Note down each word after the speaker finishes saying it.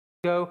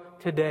Go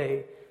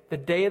today. The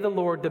day of the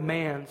Lord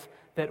demands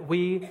that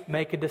we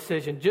make a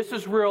decision. Just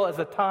as real as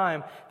the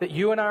time that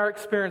you and I are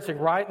experiencing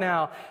right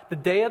now, the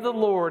day of the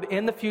Lord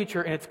in the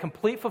future and its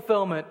complete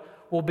fulfillment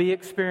will be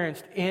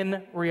experienced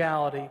in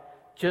reality,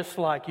 just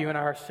like you and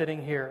I are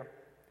sitting here.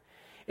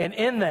 And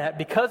in that,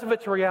 because of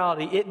its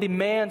reality, it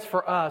demands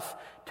for us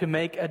to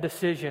make a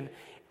decision.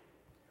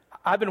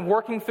 I've been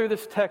working through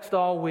this text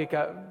all week.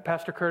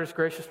 Pastor Curtis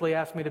graciously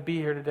asked me to be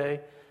here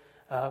today.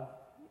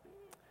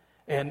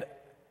 And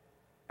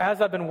as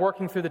I've been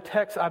working through the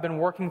text, I've been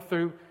working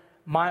through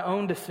my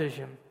own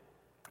decision.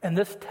 And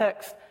this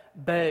text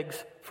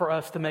begs for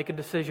us to make a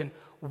decision.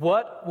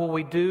 What will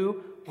we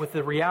do with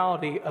the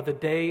reality of the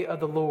day of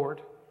the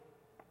Lord?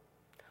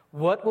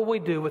 What will we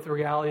do with the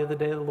reality of the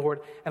day of the Lord?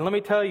 And let me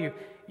tell you,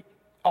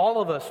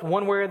 all of us,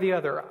 one way or the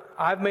other,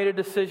 I've made a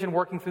decision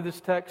working through this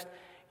text.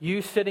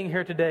 You sitting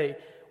here today,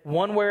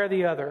 one way or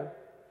the other,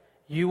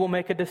 you will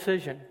make a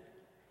decision.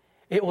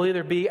 It will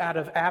either be out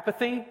of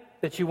apathy,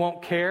 that you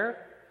won't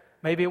care.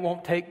 Maybe it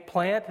won't take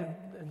plant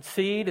and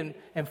seed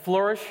and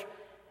flourish.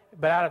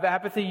 But out of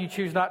apathy, you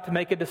choose not to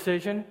make a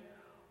decision.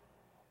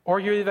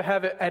 Or you either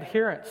have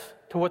adherence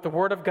to what the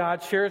Word of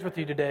God shares with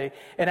you today.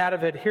 And out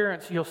of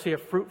adherence, you'll see a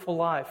fruitful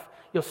life.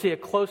 You'll see a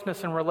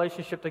closeness and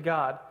relationship to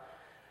God.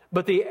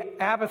 But the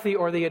apathy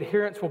or the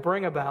adherence will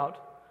bring about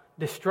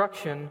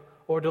destruction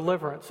or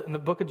deliverance. And the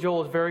book of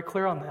Joel is very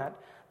clear on that.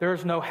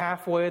 There's no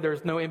halfway.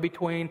 There's no in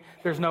between.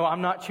 There's no,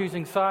 I'm not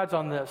choosing sides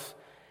on this.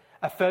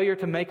 A failure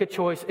to make a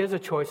choice is a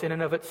choice in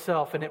and of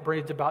itself, and it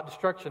brings about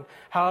destruction.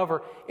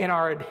 However, in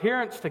our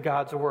adherence to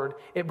God's Word,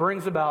 it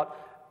brings about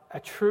a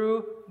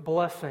true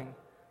blessing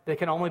that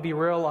can only be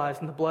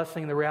realized in the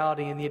blessing, the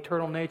reality, and the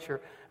eternal nature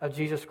of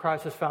Jesus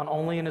Christ is found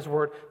only in His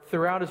Word,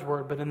 throughout His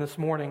Word, but in this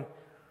morning,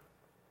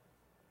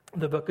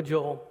 the book of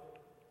Joel.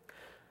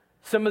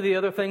 Some of the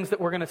other things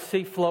that we're going to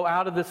see flow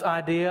out of this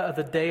idea of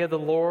the day of the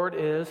Lord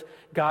is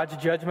God's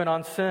judgment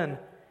on sin,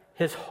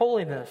 His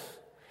holiness,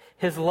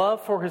 His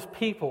love for His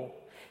people,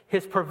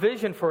 His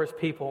provision for His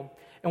people.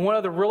 And one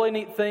of the really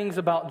neat things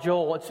about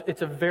Joel,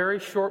 it's a very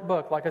short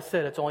book. Like I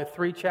said, it's only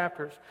 3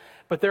 chapters.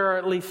 But there are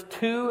at least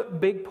 2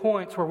 big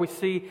points where we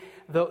see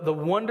the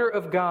wonder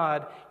of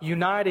God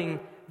uniting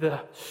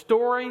the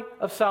story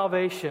of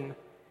salvation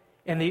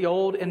in the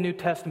Old and New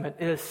Testament.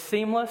 It is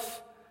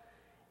seamless.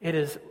 It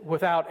is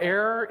without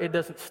error. It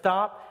doesn't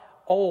stop.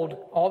 Old,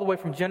 all the way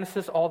from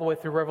Genesis, all the way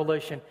through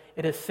Revelation.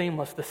 It is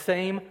seamless, the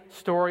same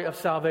story of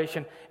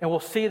salvation. And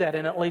we'll see that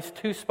in at least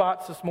 2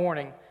 spots this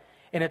morning.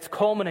 And it's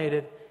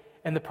culminated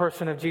in the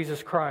person of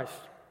Jesus Christ.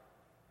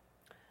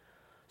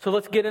 So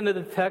let's get into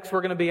the text.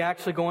 We're going to be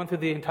actually going through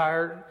the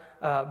entire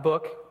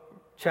book,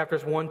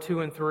 chapters 1, 2,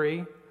 and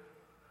 3.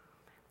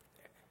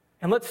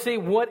 And let's see,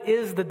 what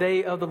is the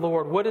day of the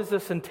Lord? What is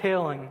this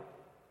entailing?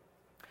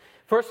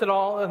 First of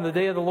all, on the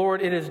day of the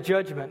Lord, it is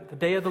judgment. The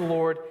day of the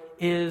Lord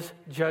is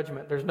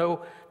judgment. There's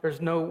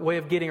no way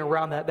of getting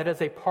around that. That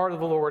is a part of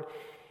the Lord.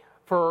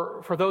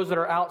 For those that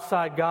are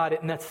outside God,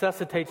 it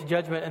necessitates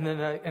judgment. And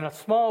then in a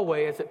small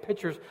way, as it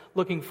pictures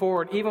looking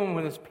forward, even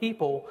when it's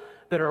people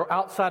that are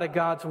outside of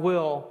God's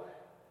will,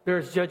 there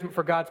is judgment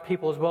for God's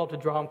people as well to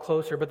draw them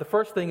closer. But the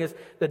first thing is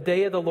the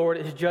day of the Lord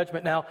is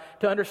judgment. Now,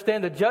 to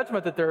understand the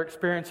judgment that they're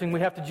experiencing, we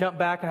have to jump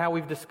back and how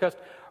we've discussed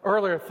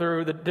earlier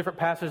through the different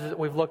passages that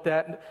we've looked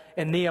at.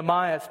 In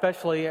Nehemiah,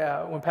 especially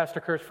when Pastor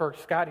Curtis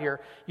first got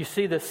here, you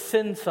see this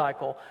sin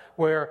cycle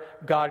where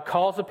God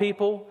calls the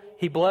people,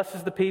 He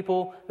blesses the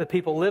people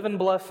live in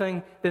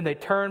blessing, then they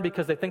turn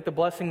because they think the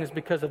blessing is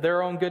because of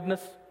their own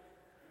goodness.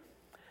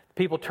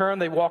 People turn,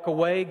 they walk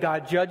away,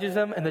 God judges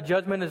them, and the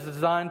judgment is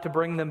designed to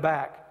bring them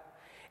back.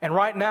 And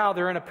right now,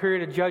 they're in a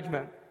period of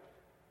judgment.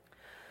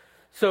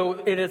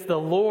 So it is the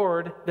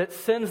Lord that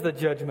sends the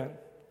judgment.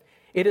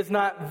 It is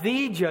not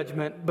the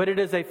judgment, but it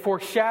is a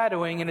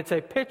foreshadowing and it's a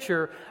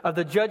picture of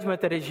the judgment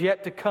that is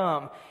yet to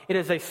come. It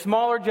is a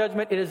smaller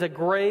judgment. It is a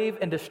grave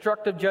and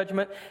destructive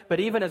judgment.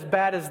 But even as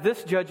bad as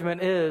this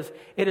judgment is,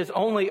 it is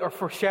only a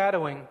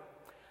foreshadowing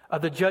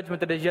of the judgment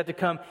that is yet to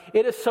come.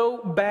 It is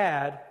so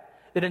bad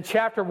that in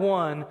chapter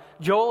 1,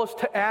 Joel is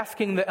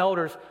asking the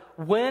elders,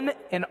 when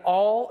in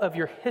all of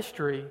your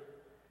history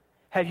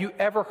have you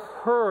ever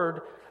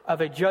heard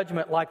of a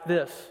judgment like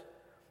this?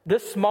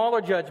 This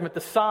smaller judgment,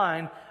 the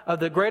sign of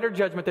the greater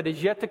judgment that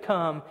is yet to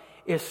come,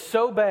 is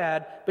so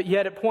bad, but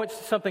yet it points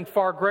to something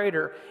far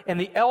greater. And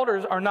the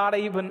elders are not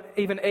even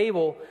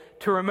able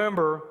to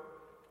remember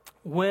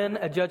when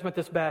a judgment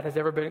this bad has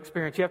ever been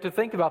experienced. You have to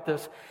think about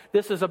this.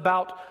 This is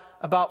about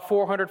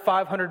 400,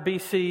 500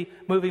 BC,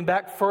 moving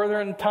back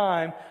further in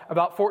time,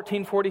 about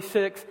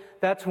 1446.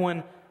 That's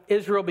when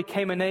Israel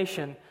became a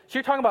nation. So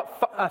you're talking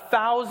about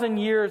 1,000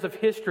 years of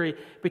history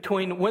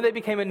between when they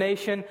became a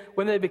nation,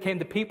 when they became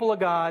the people of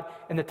God,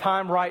 and the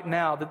time right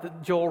now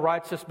that Joel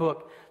writes this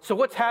book. So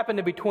what's happened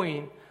in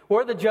between?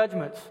 What are the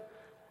judgments?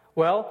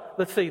 Well,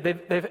 let's see.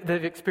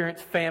 They've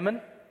experienced famine.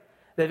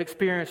 They've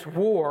experienced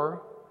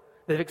war.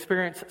 They've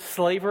experienced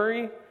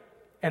slavery.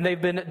 And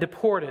they've been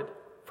deported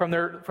from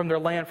their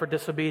land for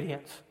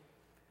disobedience.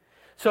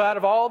 So out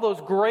of all those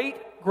great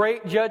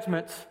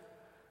judgments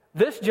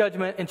This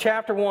judgment in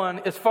chapter 1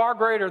 is far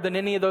greater than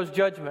any of those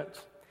judgments.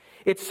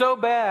 It's so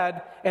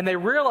bad, and they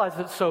realize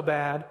it's so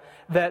bad,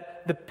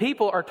 that the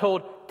people are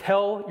told,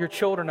 tell your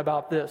children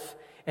about this.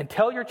 And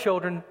tell your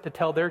children to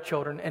tell their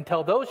children. And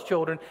tell those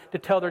children to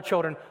tell their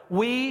children.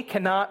 We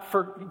cannot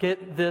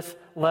forget this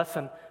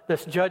lesson,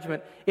 this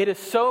judgment. It is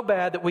so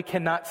bad that we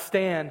cannot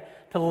stand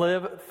to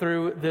live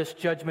through this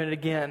judgment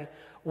again.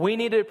 We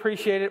need to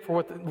appreciate it for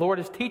what the Lord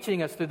is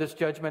teaching us through this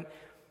judgment.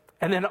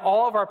 And then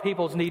all of our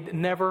peoples need to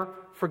never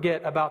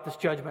forget about this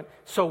judgment.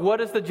 So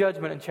what is the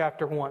judgment in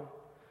chapter 1?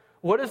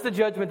 What is the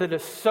judgment that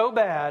is so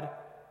bad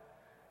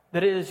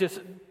that it is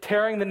just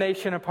tearing the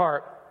nation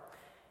apart?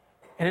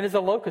 And it is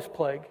a locust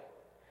plague.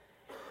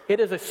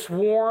 It is a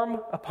swarm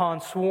upon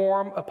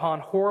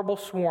horrible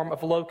swarm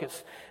of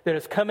locusts that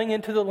is coming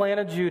into the land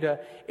of Judah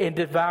and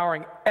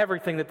devouring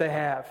everything that they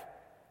have.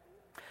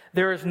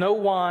 There is no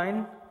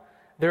wine,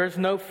 there is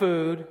no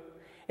food,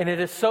 and it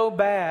is so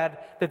bad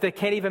that they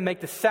can't even make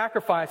the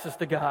sacrifices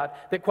to God,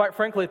 that quite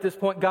frankly at this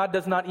point God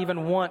does not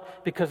even want,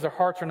 because their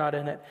hearts are not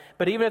in it.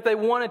 But even if they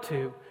wanted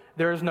to,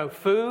 there is no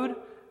food,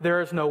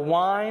 there is no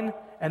wine,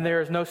 and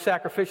there is no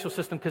sacrificial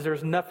system because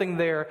there's nothing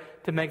there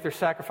to make their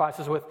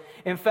sacrifices with.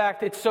 In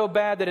fact, it's so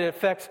bad that it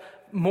affects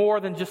more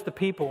than just the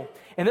people.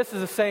 And this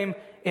is the same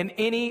in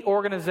any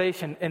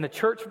organization, in the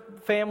church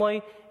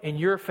family, in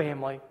your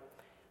family.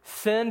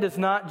 Sin does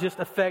not just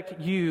affect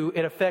you,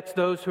 it affects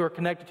those who are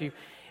connected to you.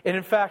 And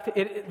in fact,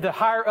 the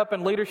higher up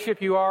in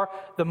leadership you are,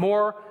 the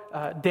more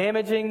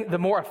damaging, the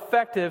more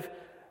effective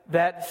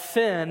that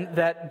sin,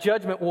 that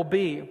judgment will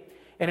be.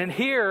 And in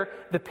here,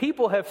 the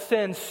people have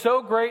sinned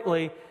so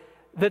greatly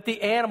that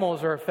the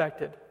animals are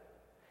affected.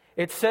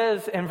 It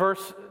says in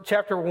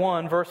chapter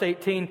 1, verse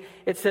 18,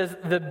 it says,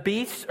 the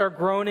beasts are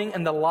groaning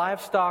and the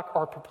livestock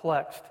are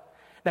perplexed.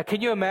 Now,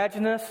 can you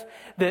imagine this?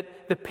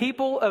 That the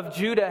people of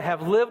Judah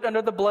have lived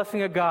under the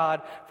blessing of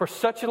God for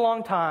such a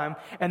long time,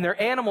 and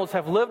their animals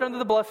have lived under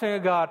the blessing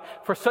of God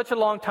for such a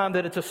long time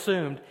that it's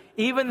assumed.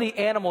 Even the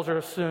animals are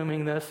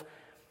assuming this,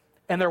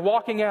 and they're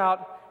walking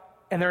out,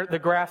 and the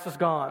grass is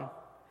gone.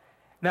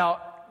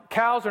 Now,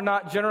 cows are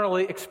not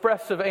generally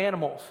expressive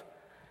animals,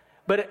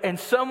 but in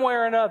some way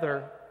or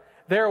another,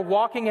 they're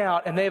walking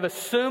out, and they've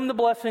assumed the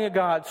blessing of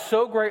God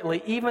so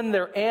greatly, even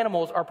their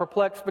animals are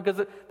perplexed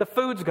because the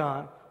food's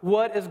gone.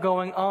 What is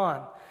going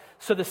on?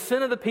 So the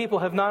sin of the people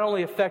have not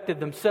only affected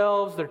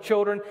themselves, their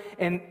children,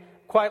 and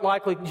quite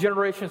likely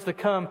generations to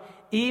come.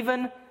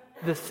 Even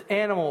the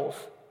animals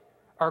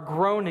are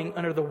groaning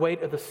under the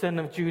weight of the sin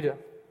of Judah.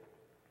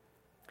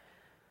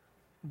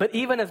 But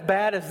even as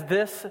bad as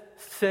this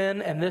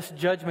sin and this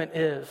judgment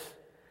is,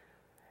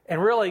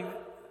 and really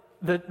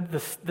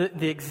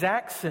the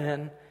exact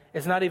sin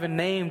is not even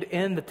named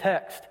in the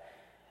text.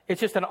 It's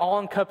just an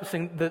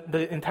all-encompassing,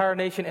 the entire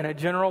nation in a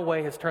general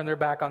way has turned their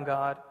back on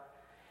God.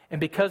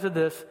 And because of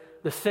this,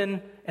 the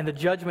sin and the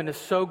judgment is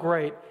so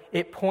great,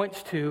 it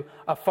points to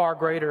a far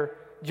greater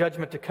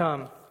judgment to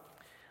come.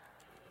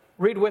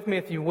 Read with me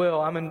if you will.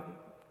 I'm in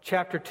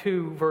chapter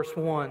 2, verse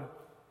 1.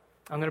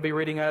 I'm going to be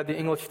reading out of the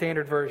English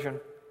Standard Version.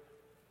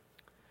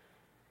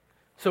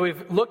 So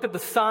we've looked at the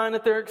sign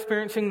that they're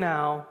experiencing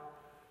now,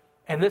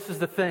 and this is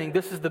the thing.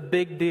 This is the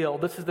big deal.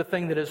 This is the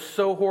thing that is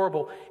so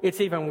horrible.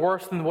 It's even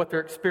worse than what they're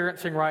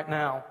experiencing right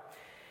now.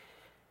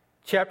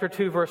 Chapter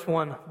 2, verse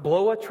 1.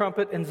 Blow a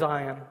trumpet in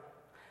Zion.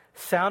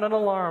 Sound an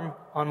alarm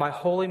on my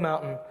holy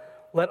mountain.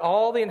 Let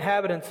all the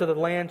inhabitants of the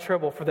land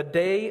tremble, for the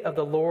day of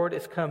the Lord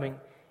is coming.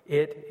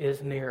 It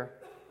is near.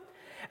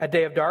 A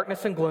day of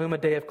darkness and gloom, a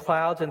day of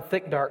clouds and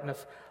thick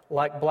darkness.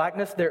 Like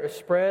blackness there is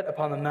spread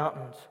upon the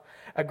mountains.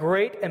 A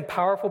great and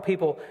powerful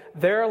people,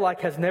 there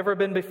like has never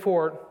been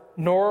before,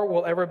 nor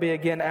will ever be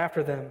again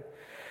after them.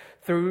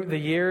 Through the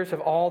years of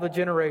all the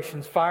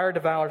generations, fire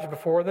devours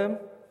before them,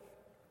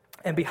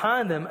 and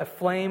behind them a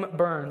flame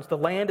burns. The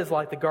land is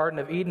like the Garden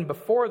of Eden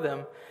before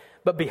them,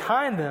 but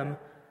behind them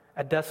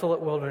a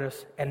desolate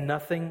wilderness, and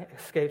nothing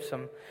escapes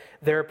them.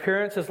 Their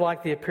appearance is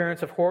like the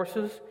appearance of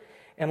horses,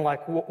 and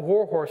like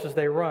war horses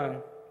they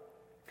run.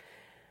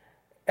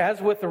 As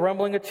with the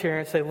rumbling of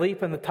chariots, they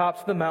leap in the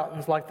tops of the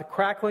mountains, like the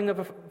crackling of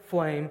a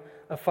flame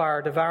of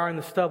fire, devouring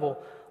the stubble,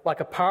 like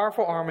a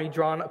powerful army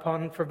drawn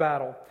upon for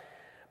battle.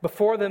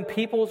 Before them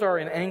peoples are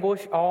in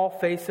anguish, all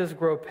faces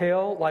grow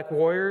pale. Like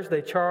warriors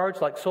they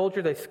charge, like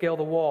soldiers they scale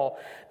the wall.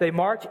 They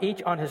march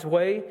each on his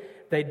way,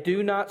 they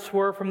do not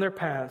swerve from their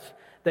paths.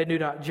 They do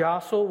not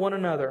jostle one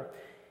another.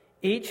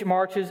 Each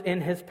marches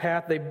in his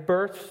path, they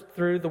burst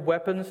through the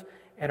weapons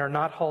and are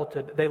not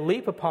halted. They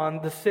leap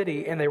upon the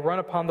city and they run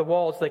upon the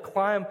walls. They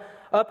climb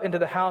up into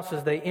the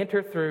houses, they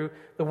enter through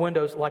the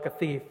windows like a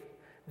thief.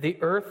 The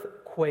earth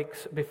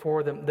quakes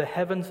before them. The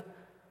heavens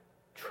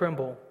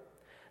tremble.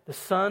 The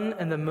sun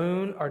and the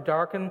moon are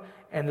darkened,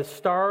 and the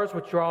stars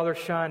withdraw their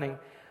shining.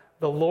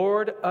 The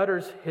Lord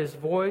utters his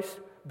voice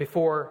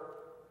before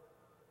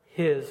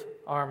his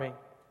army.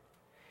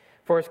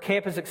 For his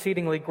camp is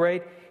exceedingly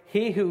great.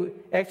 He who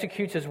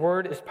executes his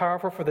word is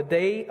powerful, for the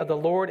day of the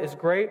Lord is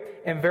great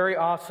and very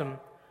awesome.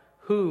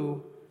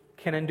 Who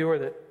can endure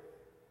it?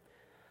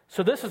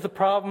 So this is the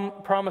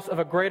promise of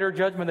a greater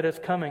judgment that is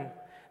coming.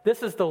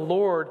 This is the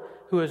Lord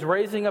who is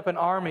raising up an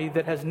army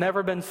that has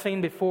never been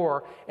seen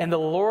before, and the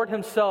Lord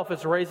himself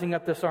is raising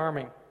up this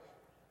army.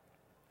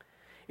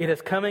 It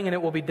is coming, and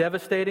it will be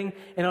devastating,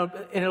 and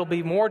it'll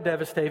be more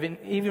devastating,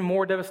 even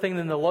more devastating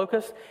than the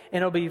locust,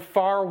 and it'll be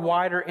far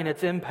wider in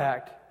its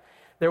impact.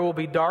 There will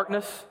be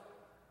darkness.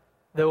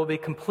 There will be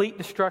complete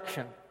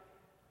destruction.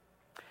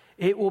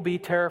 It will be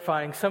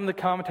terrifying. Some of the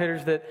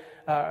commentators that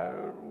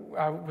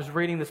I was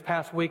reading this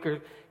past week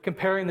are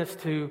comparing this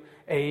to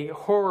a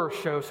horror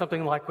show,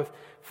 something like with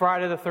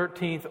Friday the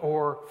 13th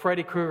or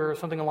Freddy Krueger or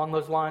something along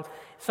those lines,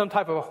 some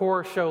type of a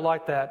horror show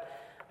like that.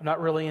 I'm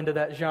not really into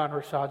that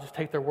genre, so I'll just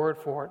take their word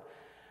for it.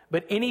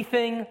 But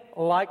anything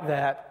like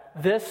that,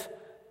 this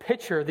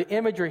picture, the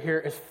imagery here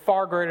is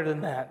far greater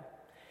than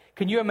that.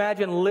 Can you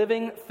imagine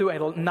living through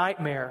a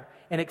nightmare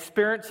and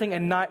experiencing a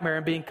nightmare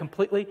and being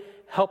completely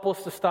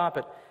helpless to stop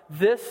it?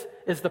 This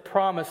is the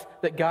promise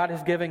that God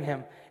is giving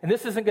him. And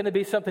this isn't going to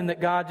be something that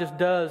God just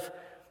does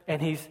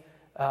and he's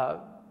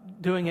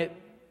doing it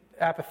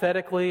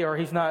apathetically, or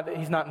he's not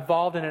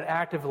involved in it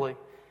actively.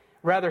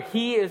 Rather,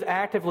 he is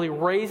actively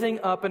raising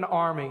up an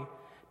army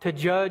to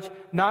judge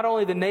not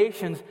only the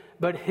nations,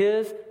 but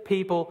his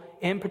people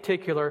in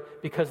particular,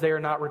 because they are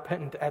not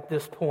repentant at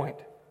this point.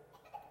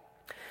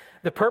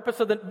 The purpose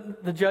of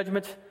the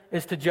judgments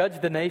is to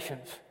judge the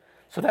nations.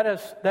 So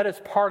that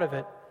is part of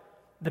it.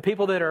 The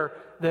people that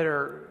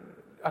are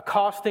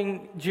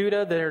accosting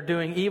Judah, that are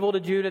doing evil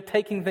to Judah,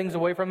 taking things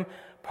away from him,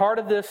 part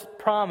of this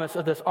promise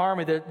of this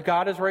army that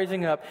God is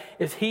raising up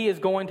is he is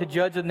going to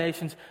judge the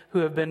nations who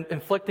have been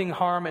inflicting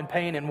harm and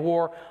pain and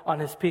war on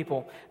his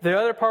people. The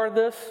other part of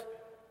this,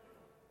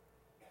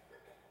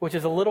 which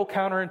is a little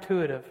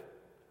counterintuitive,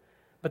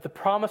 but the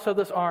promise of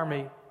this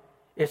army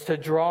is to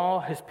draw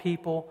his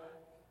people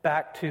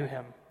back to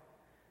him.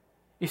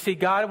 You see,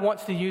 God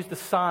wants to use the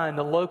sign,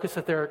 the locust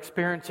that they're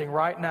experiencing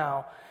right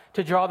now,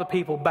 to draw the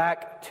people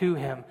back to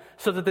him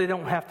so that they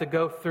don't have to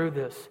go through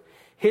this.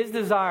 His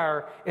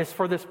desire is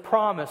for this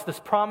promise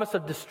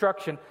of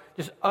destruction,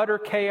 just utter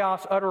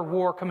chaos, utter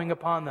war coming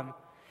upon them,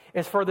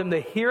 is for them to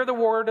hear the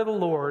word of the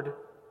Lord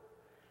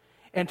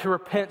and to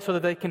repent so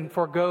that they can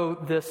forego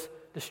this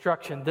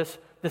destruction, this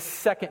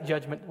second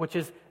judgment, which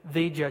is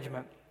the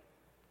judgment.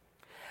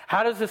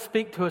 How does this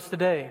speak to us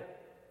today?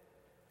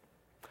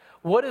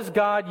 What is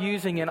God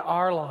using in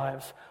our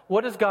lives?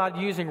 What is God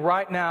using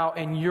right now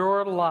in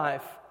your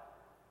life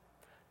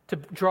to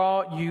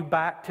draw you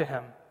back to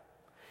him?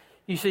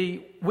 You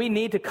see, we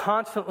need to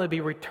constantly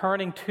be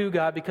returning to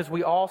God because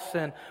we all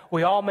sin.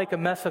 We all make a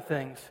mess of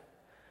things.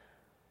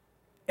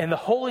 And the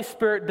Holy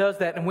Spirit does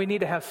that, and we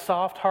need to have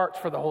soft hearts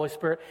for the Holy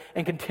Spirit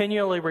and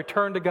continually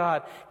return to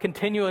God,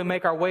 continually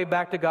make our way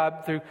back to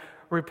God through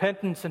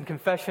repentance and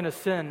confession of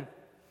sin.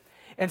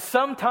 And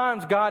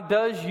sometimes God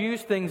does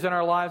use things in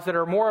our lives that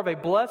are more of a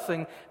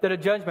blessing than a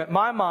judgment.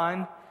 My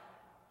mind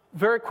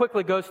very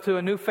quickly goes to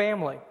a new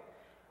family.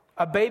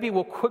 A baby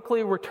will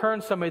quickly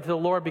return somebody to the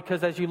Lord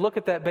because as you look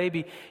at that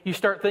baby, you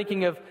start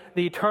thinking of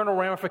the eternal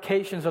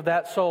ramifications of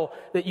that soul,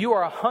 that you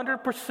are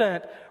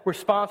 100%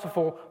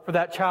 responsible for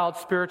that child's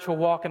spiritual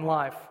walk in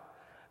life.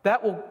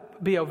 That will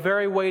be a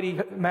very weighty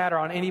matter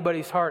on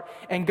anybody's heart.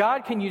 And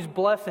God can use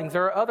blessings.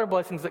 There are other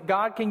blessings that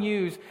God can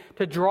use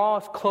to draw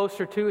us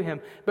closer to him.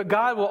 But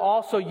God will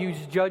also use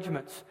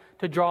judgments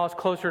to draw us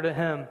closer to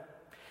him.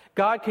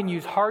 God can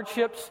use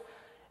hardships,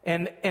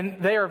 and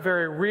they are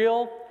very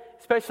real.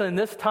 Especially in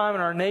this time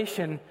in our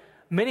nation,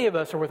 many of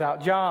us are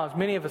without jobs.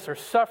 Many of us are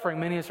suffering.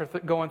 Many of us are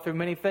going through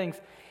many things.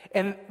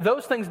 And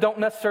those things don't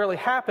necessarily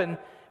happen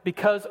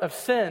because of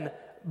sin.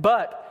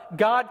 But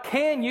God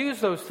can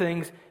use those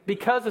things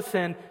because of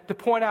sin to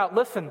point out,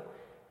 listen,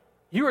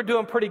 you were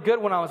doing pretty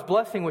good when I was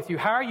blessing with you.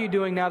 How are you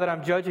doing now that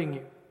I'm judging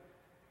you?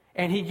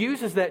 And he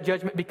uses that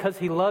judgment because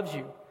he loves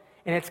you.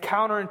 And it's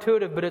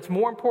counterintuitive, but it's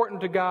more important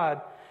to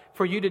God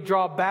for you to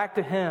draw back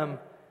to him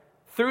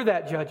through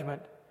that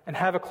judgment and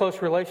have a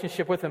close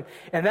relationship with him.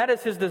 And that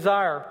is his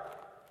desire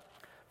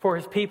for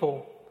his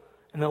people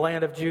in the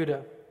land of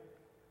Judah.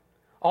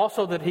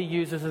 Also that he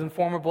uses in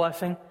form of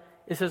blessing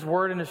is his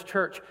word and his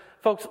church.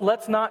 Folks,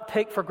 let's not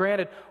take for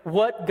granted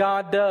what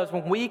God does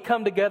when we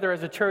come together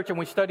as a church and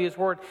we study his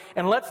word.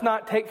 And let's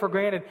not take for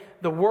granted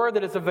the word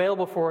that is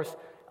available for us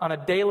on a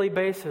daily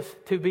basis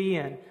to be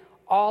in.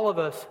 All of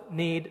us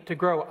need to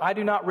grow. I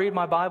do not read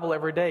my Bible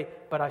every day,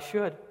 but I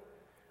should.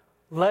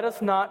 Let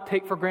us not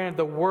take for granted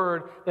the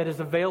word that is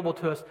available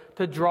to us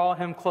to draw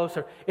him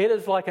closer. It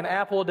is like an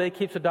apple a day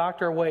keeps a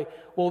doctor away.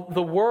 Well,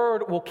 the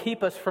word will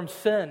keep us from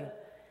sin.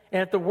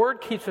 And if the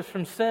word keeps us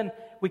from sin,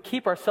 we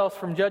keep ourselves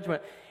from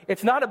judgment.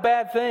 It's not a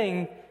bad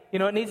thing. You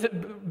know, it needs to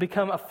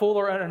become a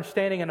fuller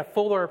understanding and a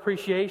fuller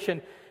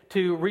appreciation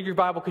to read your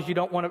Bible because you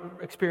don't want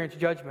to experience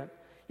judgment.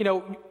 You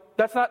know,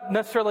 that's not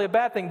necessarily a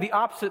bad thing. The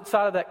opposite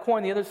side of that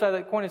coin, the other side of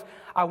that coin is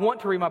I want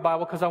to read my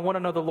Bible because I want to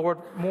know the Lord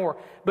more.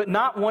 But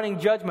not wanting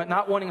judgment,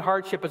 not wanting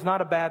hardship is not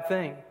a bad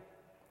thing.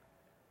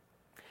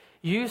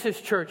 Use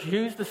his church.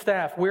 Use the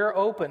staff. We're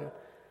open.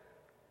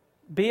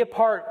 Be a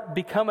part.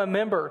 Become a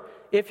member.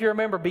 If you're a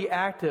member, be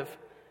active.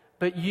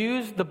 but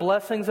use the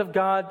blessings of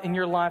God in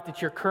your life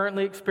that you're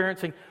currently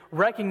experiencing,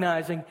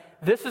 recognizing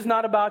this is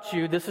not about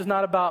you, this is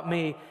not about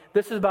me,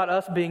 this is about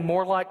us being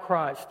more like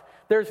Christ.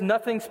 There's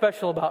nothing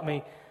special about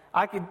me.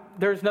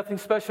 There's nothing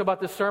special about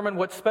this sermon.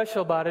 What's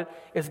special about it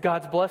is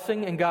God's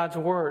blessing and God's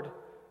word.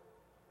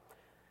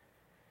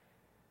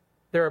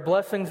 There are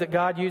blessings that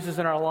God uses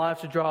in our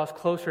lives to draw us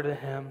closer to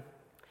Him.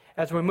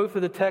 As we move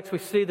through the text, we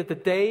see that the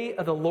day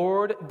of the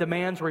Lord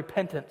demands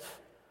repentance.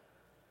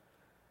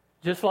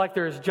 Just like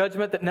there is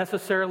judgment that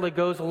necessarily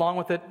goes along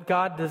with it,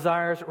 God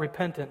desires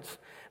repentance.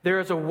 There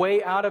is a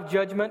way out of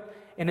judgment,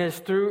 and it is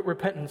through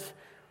repentance.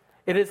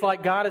 It is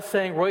like God is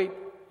saying, wait,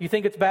 you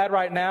think it's bad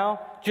right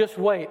now? Just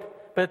wait.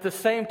 But at the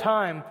same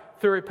time,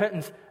 through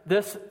repentance,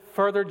 this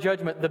further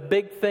judgment, the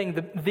big thing,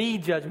 the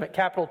judgment,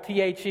 capital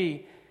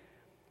T-H-E,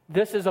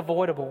 this is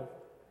avoidable.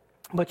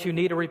 But you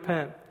need to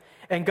repent.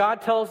 And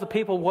God tells the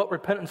people what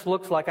repentance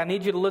looks like. I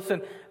need you to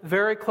listen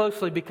very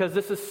closely because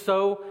this is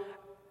so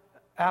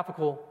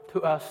applicable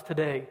to us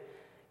today.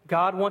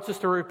 God wants us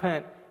to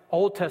repent.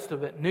 Old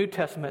Testament, New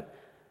Testament.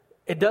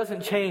 It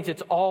doesn't change.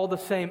 It's all the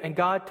same. And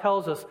God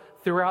tells us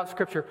throughout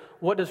Scripture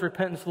what does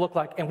repentance look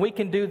like. And we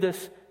can do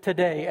this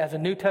today as a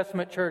New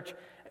Testament church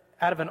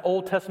out of an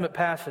Old Testament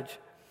passage.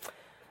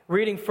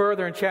 Reading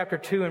further in chapter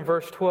 2 and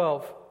verse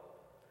 12,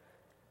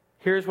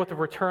 here's what the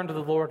return to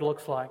the Lord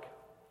looks like.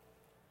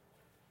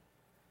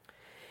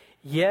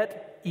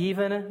 Yet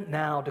even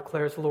now,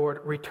 declares the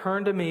Lord,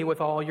 return to me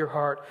with all your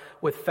heart,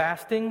 with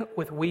fasting,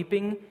 with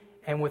weeping,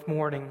 and with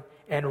mourning,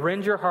 and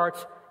rend your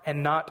hearts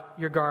and not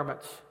your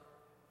garments.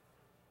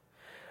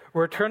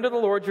 Return to the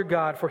Lord your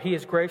God, for He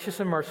is gracious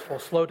and merciful,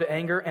 slow to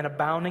anger, and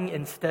abounding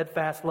in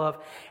steadfast love,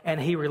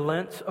 and He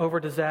relents over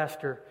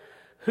disaster.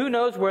 Who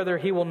knows whether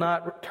He will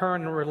not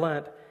turn and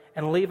relent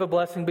and leave a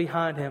blessing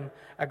behind Him,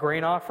 a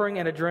grain offering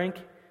and a drink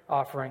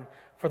offering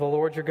for the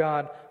Lord your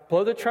God.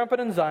 Blow the trumpet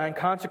in Zion,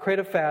 consecrate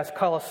a fast,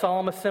 call a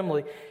solemn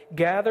assembly,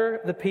 gather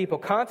the people,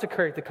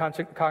 consecrate the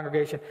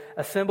congregation,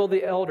 assemble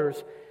the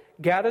elders,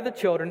 gather the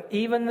children,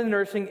 even the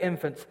nursing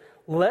infants.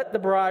 Let the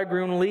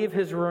bridegroom leave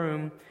his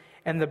room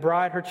and the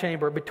bride her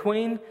chamber,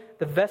 between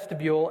the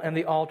vestibule and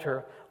the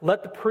altar.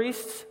 Let the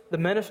priests, the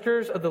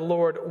ministers of the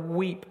Lord,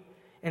 weep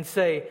and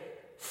say,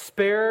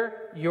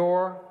 spare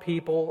your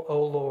people,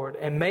 O Lord,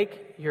 and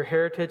make your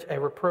heritage a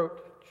reproach,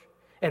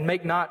 and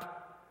make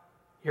not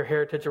your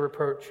heritage a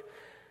reproach.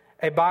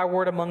 A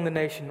byword among the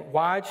nation.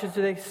 Why should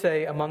they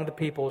say among the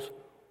peoples,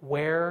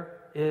 where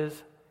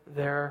is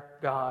their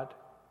God?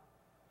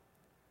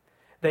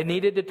 They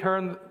needed to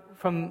turn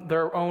from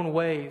their own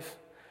ways.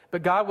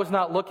 But God was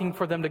not looking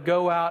for them to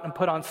go out and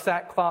put on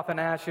sackcloth and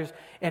ashes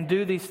and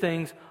do these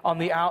things on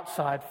the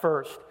outside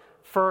first.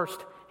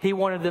 First, He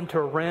wanted them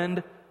to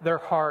rend their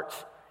hearts,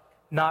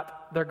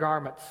 not their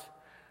garments.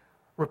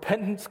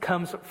 Repentance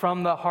comes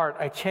from the heart.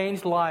 A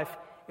changed life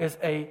is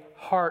a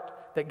heart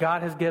that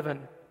God has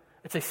given.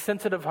 It's a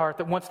sensitive heart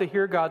that wants to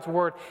hear God's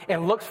word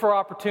and looks for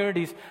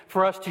opportunities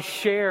for us to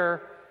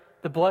share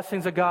the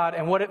blessings of God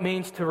and what it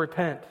means to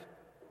repent.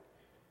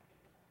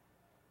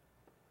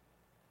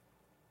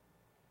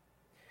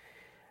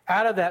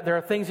 Out of that, there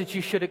are things that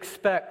you should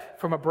expect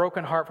from a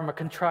broken heart, from a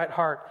contrite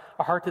heart,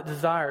 a heart that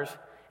desires.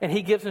 And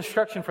He gives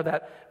instruction for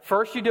that.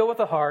 First you deal with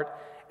the heart,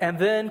 and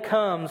then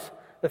comes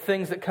the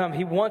things that come.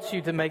 He wants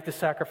you to make the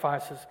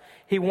sacrifices.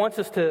 He wants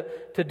us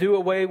to do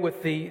away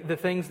with the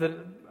things that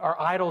are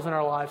idols in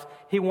our lives.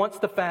 He wants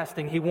the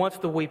fasting. He wants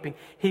the weeping.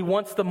 He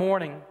wants the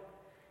mourning.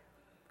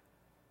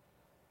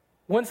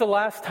 When's the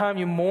last time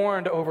you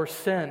mourned over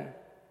sin?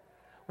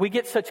 We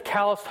get such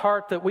calloused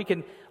heart that we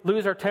can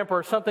lose our temper,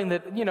 or something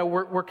that,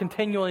 we're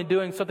continually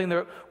doing, something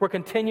that we're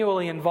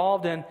continually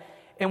involved in,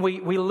 and we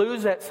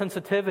lose that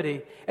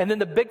sensitivity. And then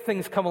the big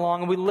things come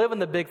along, and we live in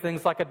the big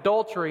things like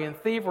adultery and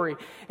thievery,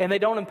 and they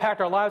don't impact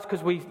our lives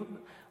because we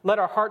let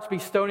our hearts be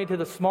stony to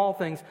the small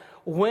things.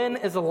 When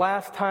is the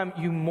last time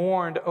you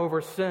mourned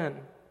over sin?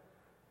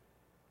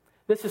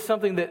 This is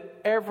something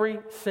that every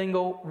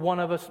single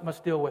one of us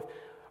must deal with.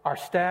 Our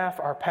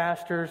staff, our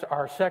pastors,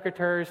 our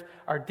secretaries,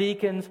 our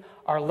deacons,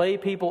 our lay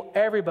people,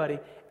 everybody.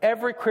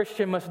 Every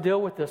Christian must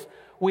deal with this.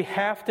 We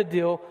have to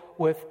deal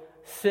with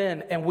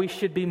sin, and we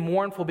should be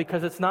mournful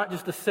because it's not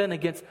just a sin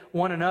against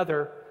one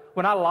another.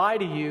 When I lie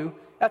to you,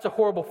 that's a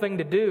horrible thing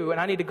to do,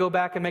 and I need to go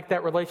back and make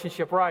that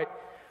relationship right.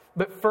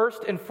 But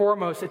first and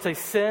foremost, it's a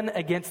sin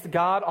against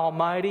God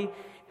Almighty,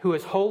 who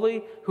is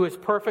holy, who is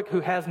perfect,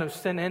 who has no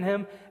sin in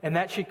Him, and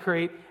that should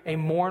create a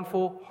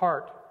mournful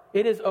heart.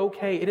 It is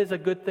okay. It is a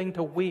good thing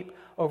to weep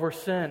over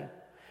sin.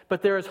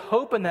 But there is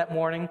hope in that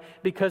mourning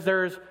because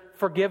there is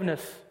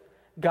forgiveness.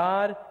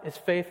 God is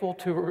faithful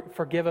to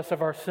forgive us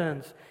of our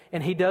sins.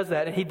 And He does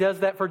that. And He does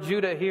that for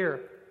Judah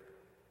here.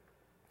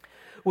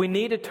 We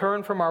need to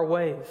turn from our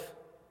ways.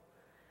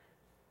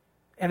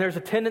 And there's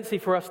a tendency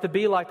for us to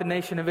be like the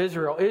nation of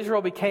Israel.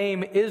 Israel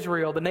became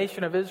Israel, the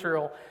nation of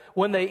Israel,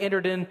 when they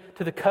entered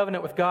into the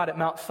covenant with God at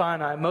Mount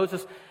Sinai.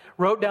 Moses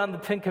wrote down the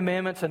 10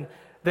 Commandments, and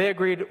they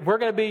agreed, we're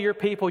going to be your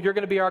people, you're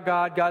going to be our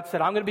God. God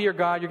said, I'm going to be your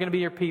God, you're going to be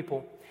your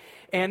people.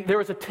 And there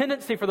was a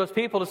tendency for those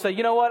people to say,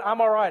 you know what,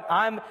 I'm all right.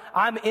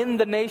 I'm in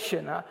the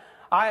nation.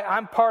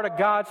 I'm part of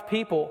God's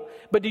people.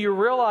 But do you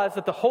realize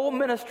that the whole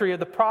ministry of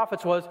the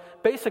prophets was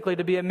basically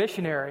to be a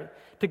missionary,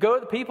 to go to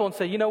the people and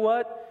say, you know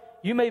what,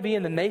 you may be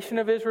in the nation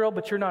of Israel,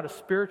 but you're not a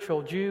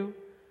spiritual Jew.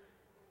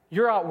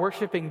 You're out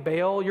worshiping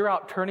Baal. You're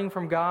out turning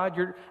from God.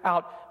 You're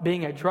out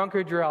being a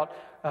drunkard. You're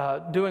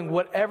out doing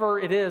whatever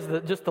it is,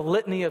 just the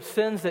litany of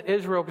sins that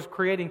Israel was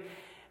creating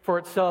for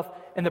itself.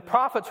 And the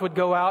prophets would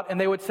go out and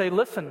they would say,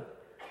 listen,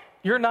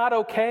 you're not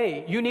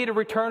okay. You need to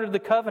return to the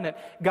covenant.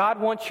 God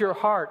wants your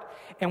heart.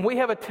 And we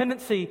have a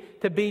tendency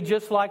to be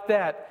just like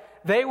that.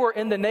 They were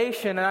in the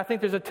nation, and I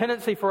think there's a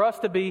tendency for us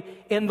to be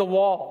in the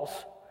walls.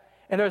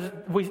 And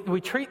we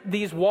treat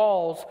these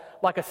walls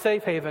like a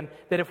safe haven,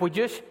 that if we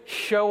just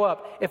show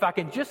up, if I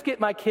can just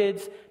get my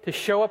kids to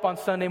show up on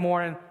Sunday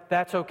morning,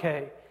 that's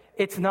okay.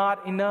 It's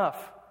not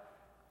enough.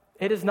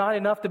 It is not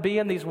enough to be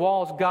in these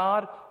walls.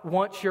 God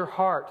wants your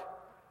heart.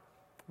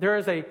 There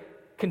is a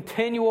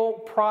continual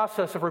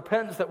process of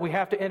repentance that we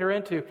have to enter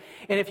into.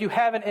 And if you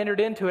haven't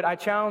entered into it, I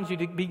challenge you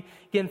to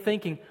begin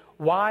thinking,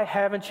 why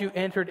haven't you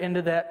entered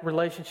into that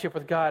relationship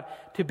with God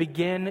to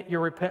begin your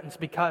repentance?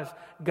 Because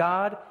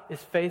God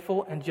is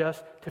faithful and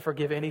just to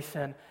forgive any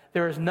sin.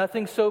 There is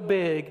nothing so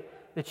big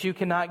that you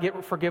cannot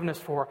get forgiveness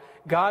for.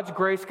 God's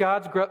grace,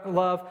 God's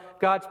love,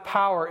 God's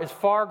power is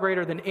far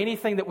greater than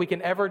anything that we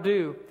can ever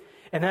do.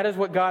 And that is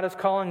what God is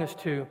calling us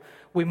to.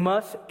 We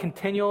must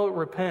continually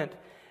repent.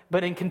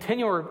 But in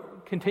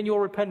continual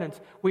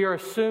repentance,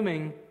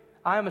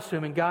 I am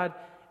assuming God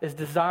is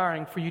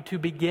desiring for you to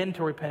begin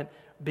to repent.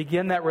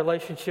 Begin that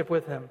relationship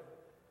with Him.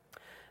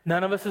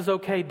 None of us is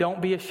okay.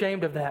 Don't be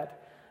ashamed of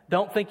that.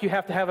 Don't think you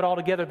have to have it all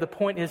together. The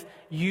point is,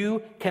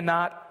 you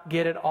cannot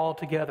get it all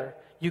together.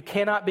 You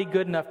cannot be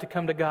good enough to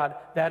come to God.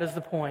 That is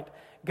the point.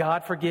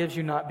 God forgives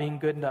you not being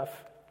good enough.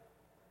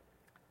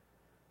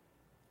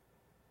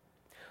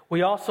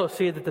 We also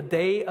see that the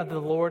day of the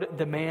Lord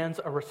demands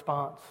a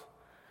response.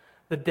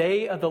 The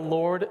day of the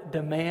Lord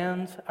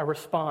demands a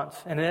response,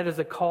 and that is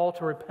a call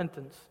to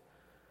repentance.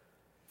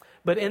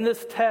 But in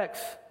this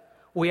text,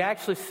 we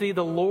actually see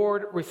the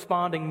Lord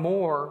responding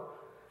more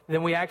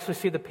than we actually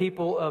see the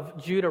people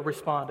of Judah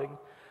responding.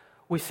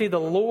 We see the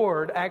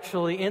Lord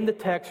actually in the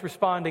text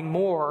responding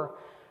more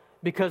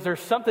because there's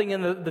something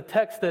in the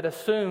text that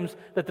assumes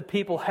that the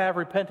people have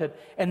repented.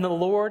 And the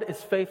Lord is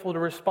faithful to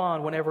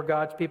respond whenever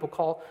God's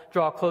people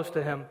draw close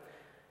to Him.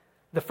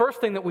 The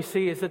first thing that we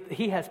see is that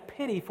He has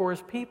pity for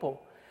His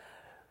people.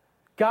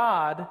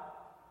 God,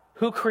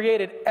 who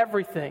created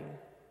everything,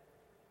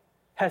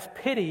 has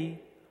pity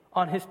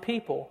on His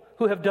people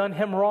who have done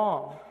Him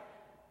wrong.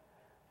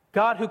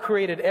 God, who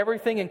created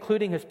everything,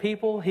 including His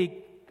people, He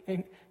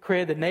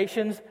created the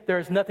nations. There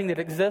is nothing that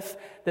exists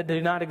that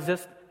do not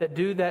exist that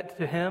do that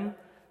to Him,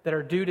 that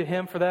are due to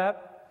Him for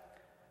that.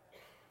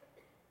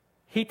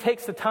 He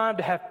takes the time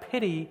to have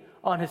pity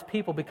on His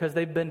people because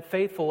they've been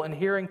faithful in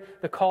hearing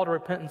the call to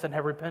repentance and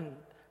have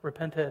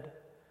repented.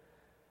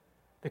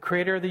 The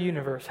Creator of the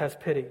universe has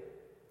pity.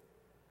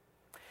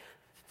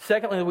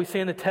 Secondly, we see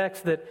in the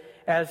text that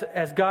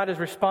as God is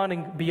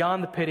responding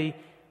beyond the pity,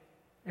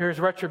 there is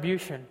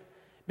retribution.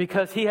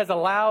 Because He has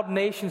allowed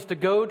nations to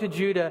go to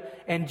Judah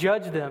and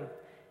judge them.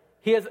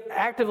 He has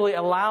actively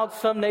allowed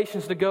some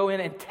nations to go in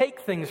and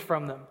take things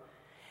from them.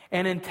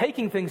 And in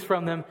taking things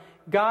from them,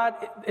 God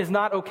is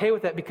not okay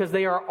with that because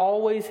they are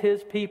always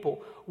His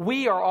people.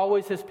 We are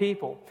always His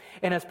people.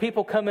 And as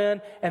people come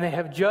in and they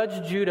have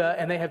judged Judah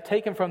and they have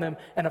taken from them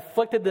and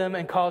afflicted them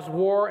and caused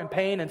war and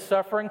pain and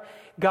suffering,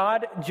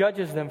 God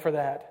judges them for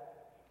that.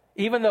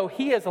 Even though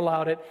He has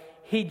allowed it,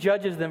 He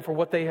judges them for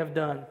what they have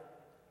done.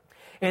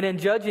 And in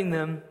judging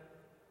them,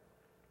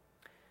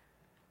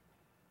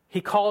 He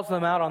calls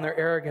them out on their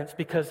arrogance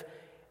because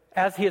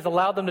as He has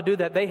allowed them to do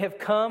that, they have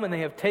come and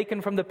they have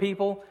taken from the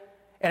people.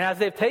 And as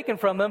they've taken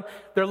from them,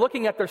 they're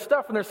looking at their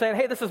stuff and they're saying,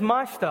 hey, this is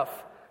my stuff.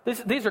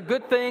 These are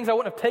good things. I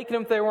wouldn't have taken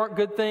them if they weren't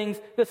good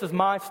things. This is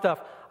my stuff.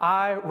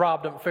 I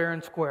robbed them fair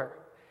and square.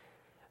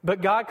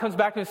 But God comes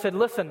back and said,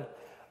 listen,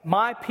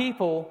 my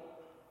people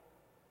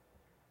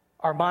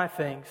are my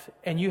things,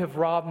 and you have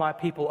robbed my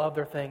people of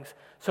their things.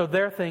 So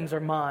their things are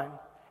mine,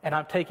 and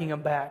I'm taking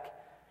them back.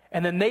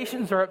 And the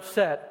nations are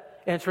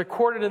upset, and it's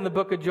recorded in the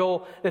book of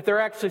Joel that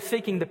they're actually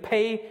seeking to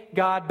pay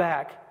God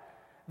back.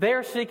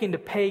 They're seeking to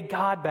pay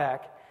God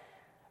back.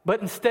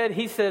 But instead,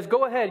 He says,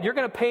 go ahead, you're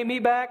going to pay me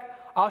back?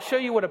 I'll show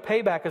you what a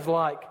payback is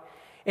like.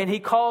 And He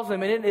calls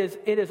them, and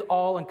it is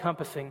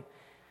all-encompassing.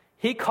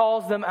 He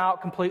calls them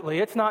out completely.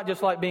 It's not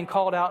just like being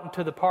called out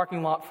into the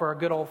parking lot for a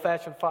good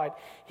old-fashioned fight.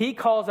 He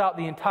calls out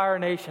the entire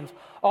nations,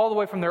 all the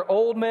way from their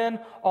old men,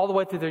 all the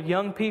way through their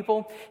young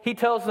people. He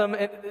tells them,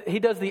 He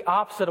does the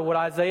opposite of what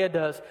Isaiah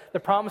does.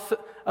 The promise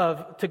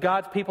to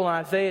God's people in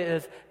Isaiah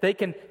is they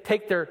can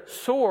take their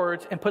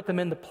swords and put them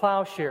into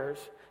plowshares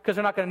because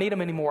they're not going to need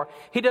them anymore.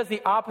 He does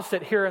the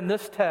opposite here in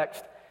this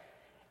text.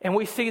 And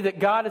we see that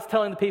God is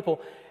telling the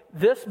people,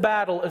 this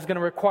battle is going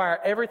to require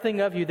everything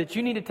of you, that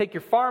you need to take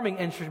your farming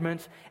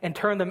instruments and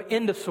turn them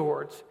into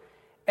swords.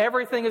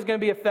 Everything is going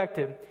to be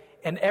effective.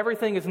 And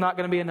everything is not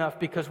going to be enough,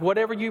 because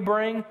whatever you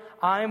bring,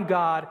 I am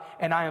God,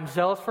 and I am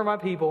zealous for my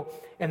people,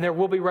 and there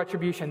will be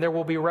retribution. There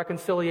will be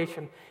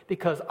reconciliation,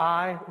 because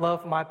I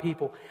love my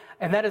people.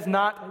 And that is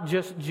not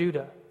just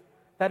Judah.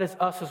 That is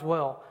us as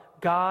well.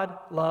 God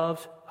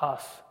loves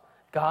us.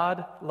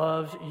 God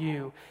loves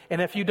you.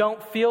 And if you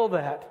don't feel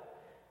that,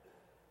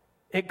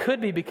 it could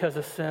be because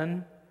of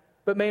sin,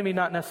 but maybe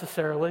not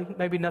necessarily.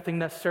 Maybe nothing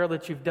necessarily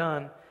that you've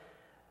done.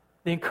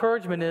 The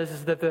encouragement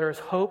is that there is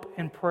hope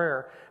in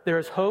prayer. There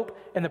is hope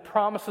in the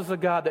promises of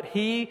God that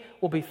He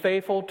will be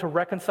faithful to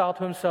reconcile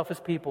to Himself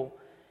His people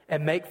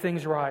and make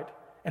things right.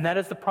 And that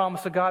is the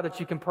promise of God that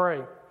you can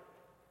pray.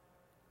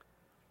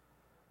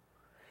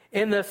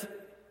 In this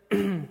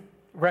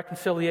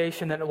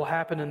reconciliation that will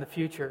happen in the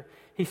future,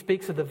 He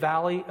speaks of the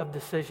valley of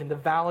decision, the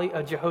valley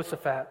of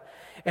Jehoshaphat.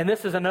 And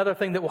this is another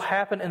thing that will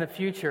happen in the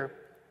future.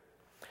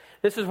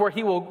 This is where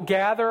He will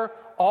gather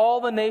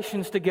all the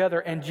nations together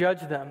and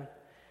judge them.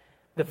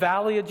 The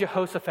valley of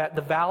Jehoshaphat,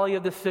 the valley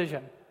of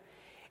decision.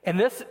 And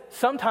this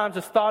sometimes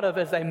is thought of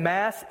as a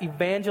mass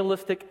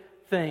evangelistic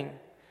thing,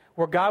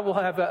 where God will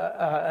have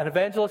an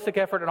evangelistic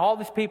effort, and all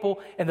these people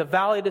in the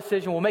valley of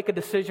decision will make a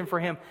decision for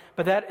Him.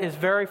 But that is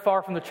very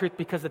far from the truth,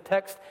 because the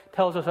text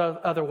tells us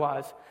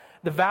otherwise.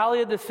 The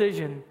valley of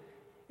decision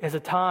is a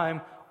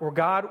time where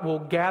God will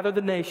gather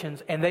the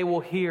nations, and they will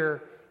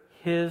hear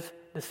His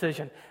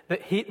decision.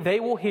 They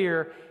will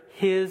hear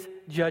His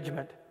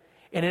judgment.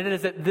 And it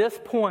is at this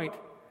point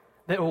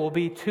that it will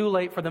be too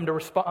late for them to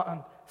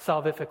respond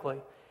salvifically.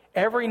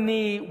 Every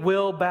knee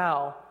will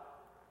bow,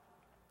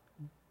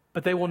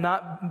 but they will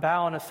not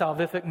bow in a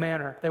salvific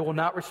manner. They will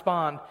not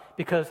respond,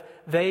 because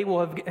they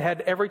will have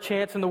had every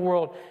chance in the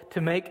world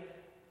to make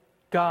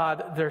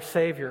God their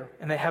Savior,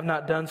 and they have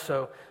not done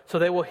so. So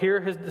they will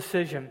hear His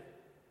decision.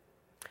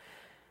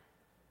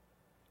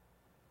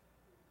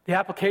 The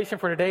application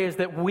for today is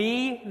that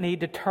we need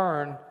to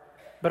turn,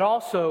 but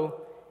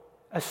also,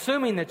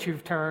 assuming that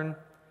you've turned,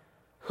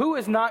 who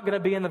is not going to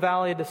be in the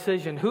valley of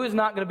decision? Who is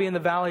not going to be in the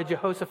valley of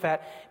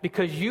Jehoshaphat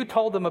because you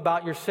told them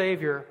about your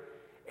Savior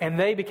and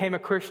they became a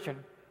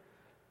Christian?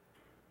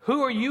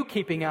 Who are you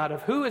keeping out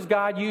of? Who is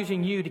God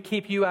using you to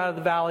keep you out of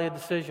the valley of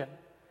decision?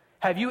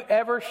 Have you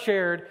ever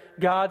shared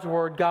God's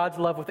word, God's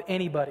love with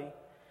anybody?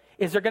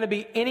 Is there going to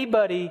be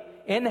anybody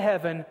in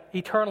heaven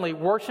eternally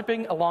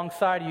worshiping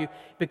alongside you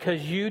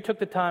because you took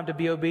the time to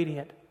be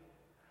obedient?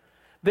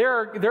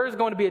 There is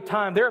going to be a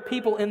time, there are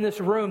people in this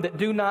room that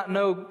do not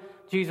know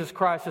Jesus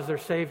Christ as their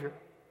Savior.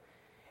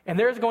 And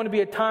there's going to be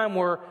a time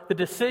where the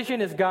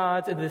decision is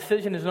God's and the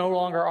decision is no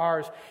longer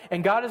ours.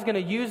 And God is going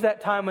to use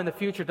that time in the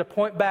future to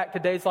point back to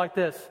days like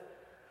this.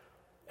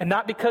 And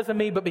not because of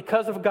me, but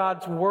because of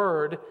God's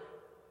Word.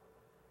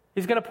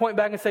 He's going to point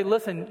back and say,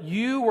 listen,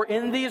 you were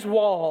in these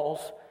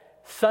walls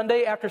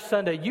Sunday after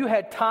Sunday. You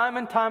had time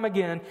and time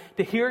again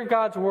to hear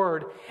God's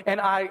Word. And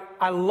I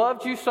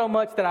loved you so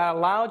much that I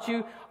allowed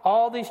you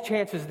all these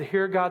chances to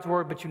hear God's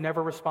Word, but you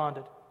never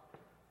responded.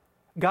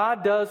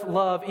 God does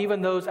love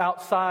even those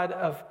outside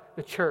of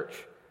the church.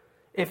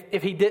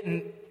 If He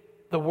didn't,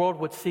 the world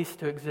would cease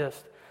to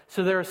exist.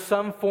 So there is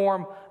some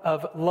form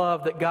of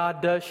love that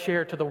God does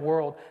share to the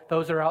world,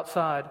 those that are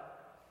outside.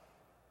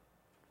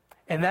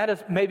 And that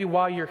is maybe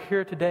why you're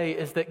here today,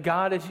 is that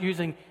God is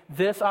using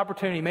this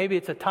opportunity. Maybe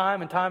it's a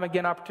time and time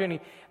again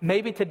opportunity.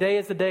 Maybe today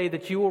is the day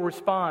that you will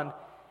respond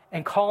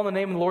and call on the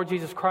name of the Lord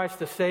Jesus Christ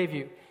to save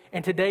you.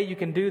 And today you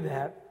can do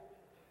that.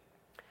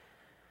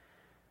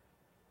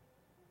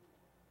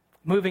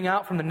 Moving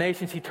out from the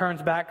nations, He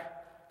turns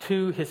back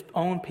to His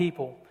own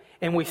people.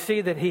 And we see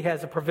that He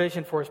has a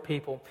provision for His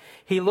people.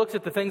 He looks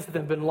at the things that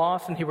have been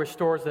lost and He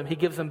restores them. He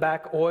gives them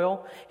back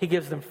oil. He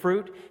gives them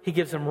fruit. He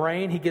gives them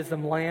rain. He gives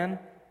them land.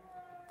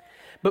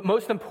 But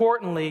most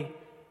importantly,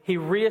 He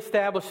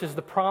reestablishes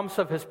the promise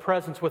of His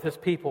presence with His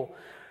people.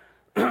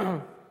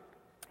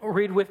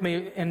 Read with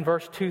me in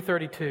verse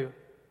 232.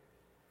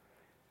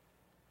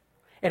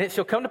 And it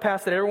shall come to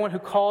pass that everyone who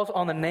calls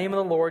on the name of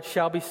the Lord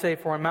shall be saved.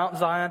 For in Mount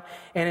Zion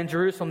and in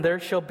Jerusalem there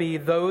shall be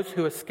those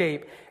who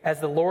escape, as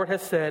the Lord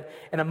has said,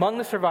 and among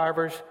the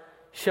survivors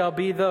shall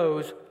be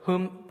those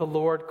whom the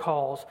Lord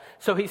calls.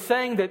 So He's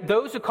saying that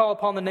those who call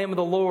upon the name of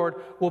the Lord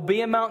will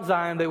be in Mount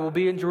Zion, they will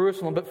be in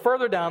Jerusalem. But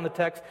further down the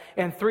text,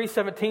 in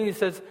 3:17, He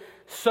says,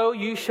 so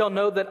you shall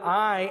know that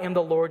I am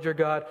the Lord your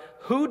God,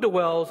 who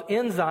dwells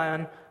in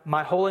Zion,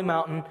 my holy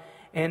mountain,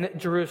 and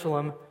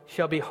Jerusalem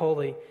shall be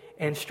holy,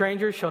 and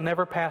strangers shall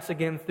never pass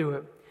again through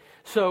it.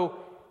 So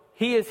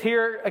He is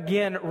here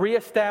again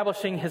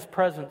reestablishing His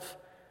presence.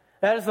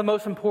 That is the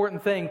most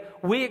important thing.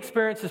 We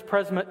experience His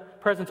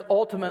presence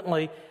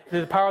ultimately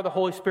through the power of the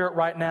Holy Spirit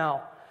right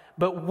now.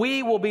 But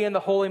we will be in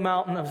the holy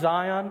mountain of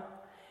Zion.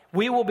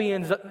 We will be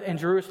in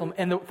Jerusalem.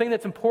 And the thing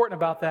that's important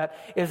about that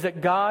is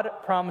that God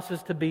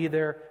promises to be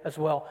there as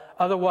well.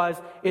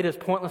 Otherwise, it is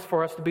pointless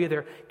for us to be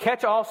there.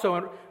 Catch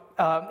also,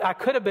 I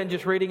could have been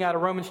just reading out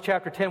of Romans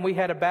chapter 10. We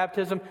had a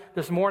baptism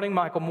this morning.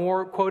 Michael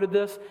Moore quoted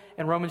this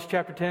in Romans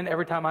chapter 10.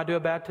 Every time I do a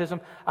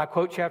baptism, I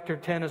quote chapter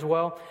 10 as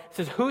well. It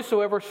says,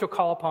 whosoever shall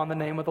call upon the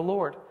name of the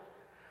Lord.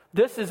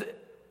 This is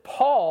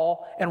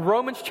Paul, in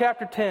Romans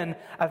chapter 10,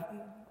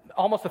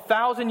 almost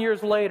 1,000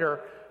 years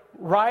later,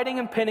 writing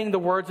and penning the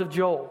words of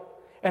Joel.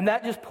 And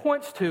that just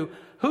points to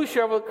who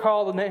shall ever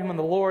call the name of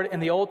the Lord in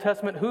the Old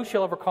Testament, who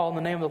shall ever call on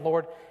the name of the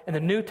Lord in the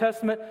New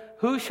Testament,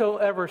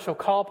 whosoever shall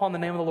call upon the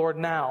name of the Lord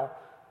now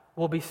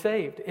will be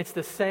saved. It's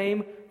the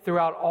same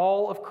throughout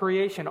all of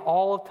creation,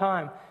 all of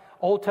time.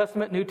 Old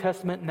Testament, New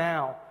Testament,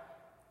 now.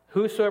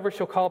 Whosoever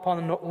shall call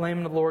upon the name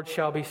of the Lord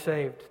shall be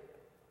saved.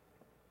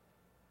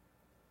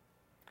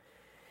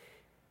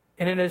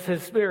 And it is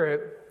His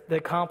Spirit that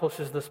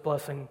accomplishes this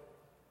blessing.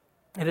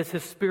 It is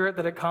His Spirit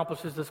that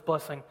accomplishes this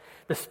blessing.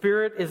 The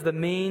Spirit is the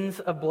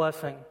means of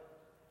blessing.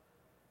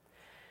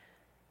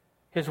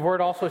 His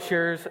Word also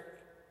shares,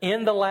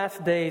 in the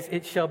last days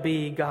it shall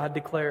be, God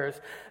declares,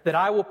 that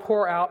I will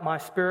pour out my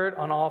Spirit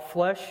on all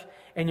flesh,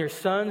 and your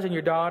sons and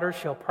your daughters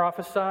shall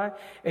prophesy,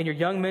 and your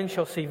young men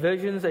shall see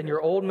visions, and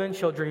your old men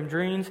shall dream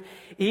dreams.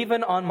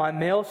 Even on my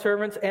male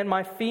servants and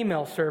my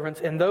female servants,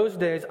 in those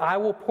days I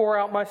will pour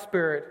out my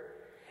Spirit,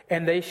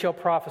 and they shall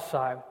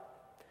prophesy.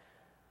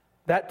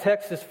 That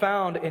text is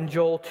found in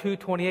Joel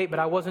 2:28, but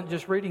I wasn't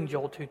just reading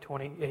Joel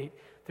 2:28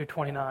 through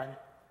 29.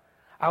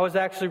 I was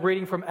actually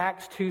reading from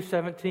Acts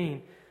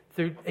 2:17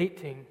 through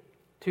 18.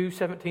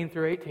 2:17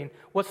 through 18.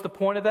 What's the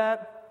point of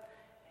that?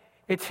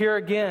 It's here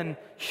again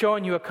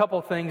showing you a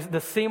couple things,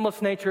 the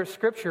seamless nature of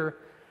Scripture.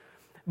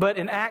 But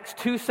in Acts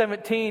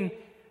 2:17,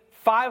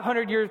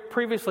 500 years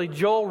previously,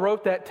 Joel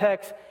wrote that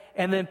text,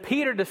 and then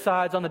Peter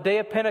decides on the day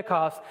of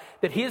Pentecost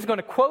that he is going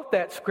to quote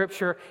that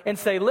Scripture and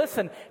say,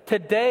 listen,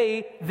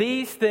 today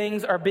these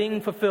things are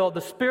being fulfilled.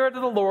 The Spirit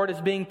of the Lord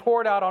is being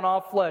poured out on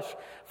all flesh.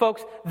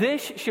 Folks,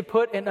 this should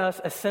put in us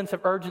a sense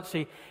of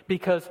urgency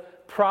because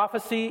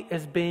prophecy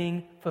is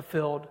being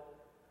fulfilled.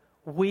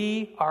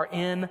 We are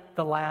in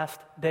the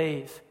last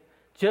days.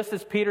 Just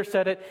as Peter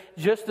said it,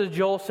 just as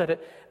Joel said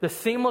it, the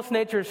seamless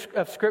nature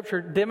of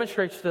Scripture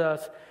demonstrates to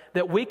us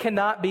that we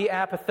cannot be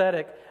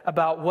apathetic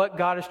about what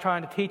God is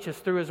trying to teach us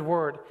through His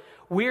Word.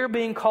 We're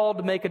being called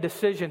to make a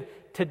decision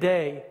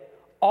today,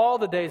 all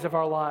the days of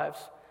our lives,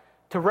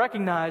 to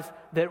recognize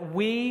that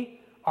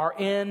we are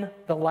in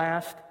the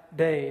last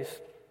days.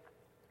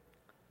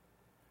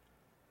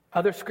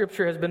 Other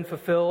Scripture has been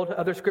fulfilled.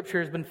 Other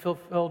Scripture has been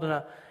fulfilled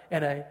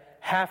in a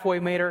halfway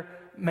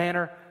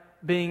manner,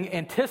 being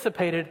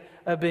anticipated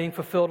of being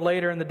fulfilled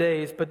later in the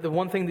days. But the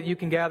one thing that you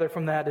can gather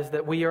from that is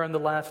that we are in the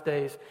last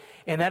days.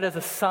 And that is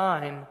a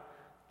sign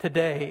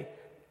today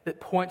that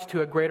points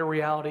to a greater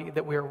reality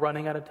that we are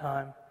running out of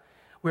time.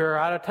 We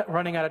are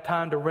running out of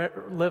time to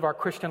live our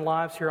Christian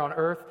lives here on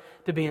earth,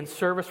 to be in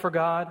service for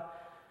God,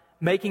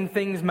 making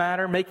things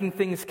matter, making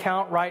things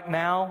count right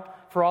now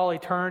for all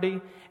eternity.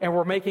 And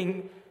we're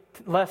making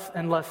less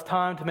and less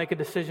time to make a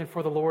decision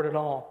for the Lord at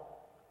all.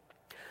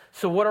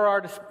 So what are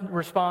our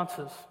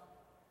responses?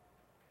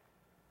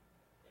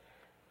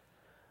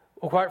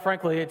 Well, quite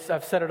frankly,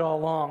 I've said it all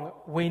along.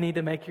 We need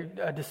to make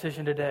a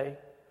decision today.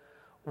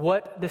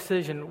 What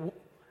decision?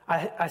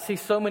 I see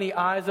so many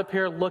eyes up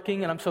here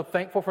looking, and I'm so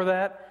thankful for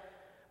that.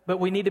 But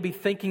we need to be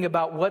thinking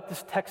about what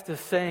this text is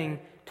saying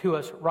to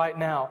us right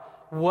now.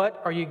 What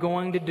are you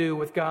going to do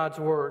with God's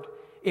Word?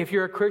 If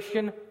you're a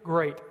Christian,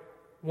 great.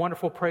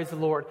 Wonderful, praise the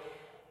Lord.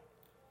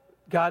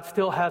 God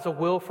still has a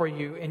will for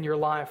you in your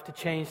life to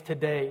change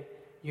today.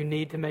 You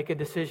need to make a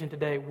decision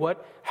today.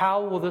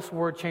 How will this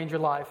Word change your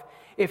life?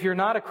 If you're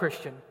not a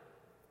Christian,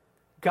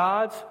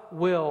 God's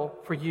will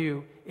for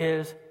you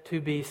is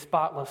to be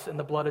spotless in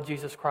the blood of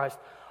Jesus Christ.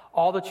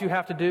 All that you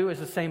have to do is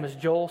the same as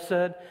Joel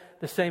said,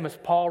 the same as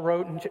Paul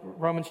wrote in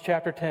Romans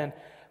chapter 10.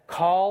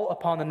 Call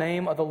upon the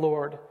name of the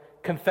Lord.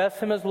 Confess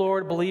Him as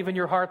Lord. Believe in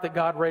your heart that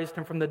God raised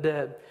Him from the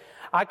dead.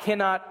 I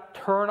cannot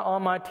turn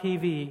on my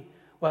TV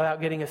without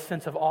getting a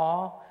sense of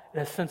awe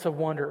and a sense of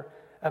wonder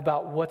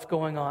about what's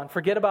going on.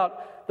 Forget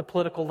about the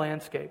political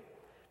landscape.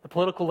 The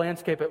political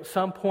landscape at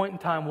some point in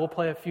time will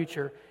play a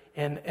future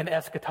in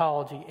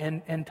eschatology,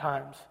 in end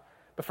times.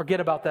 But forget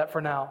about that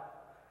for now.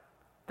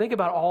 Think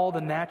about all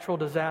the natural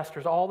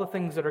disasters, all the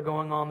things that are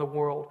going on in the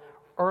world.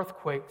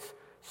 Earthquakes,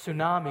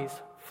 tsunamis,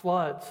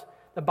 floods.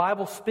 The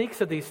Bible speaks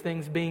of these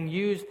things being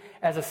used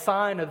as a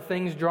sign of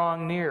things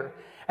drawing near.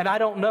 And I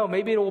don't know,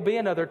 maybe it will be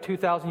another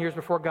 2,000 years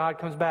before God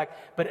comes back.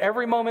 But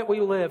every moment we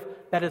live,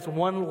 that is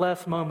one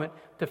less moment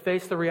to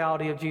face the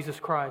reality of Jesus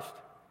Christ.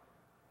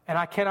 And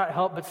I cannot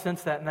help but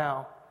sense that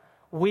now.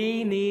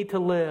 We need to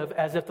live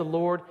as if the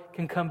Lord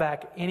can come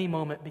back any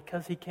moment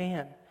because He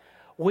can.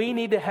 We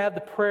need to have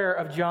the prayer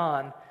of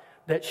John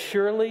that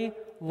surely,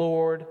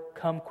 Lord,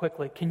 come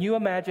quickly. Can you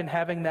imagine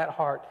having that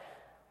heart?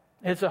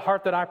 It's a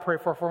heart that I pray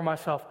for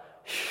myself.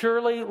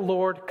 Surely,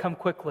 Lord, come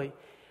quickly.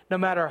 No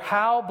matter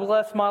how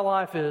blessed my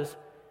life is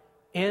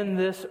in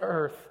this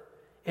earth,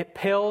 it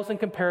pales in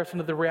comparison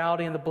to the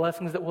reality and the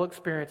blessings that we'll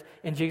experience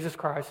in Jesus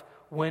Christ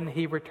when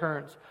He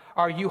returns.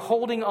 Are you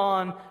holding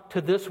on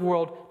to this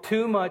world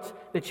too much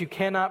that you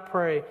cannot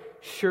pray,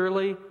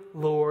 surely,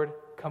 Lord,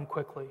 come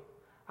quickly?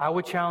 I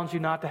would challenge you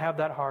not to have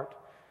that heart.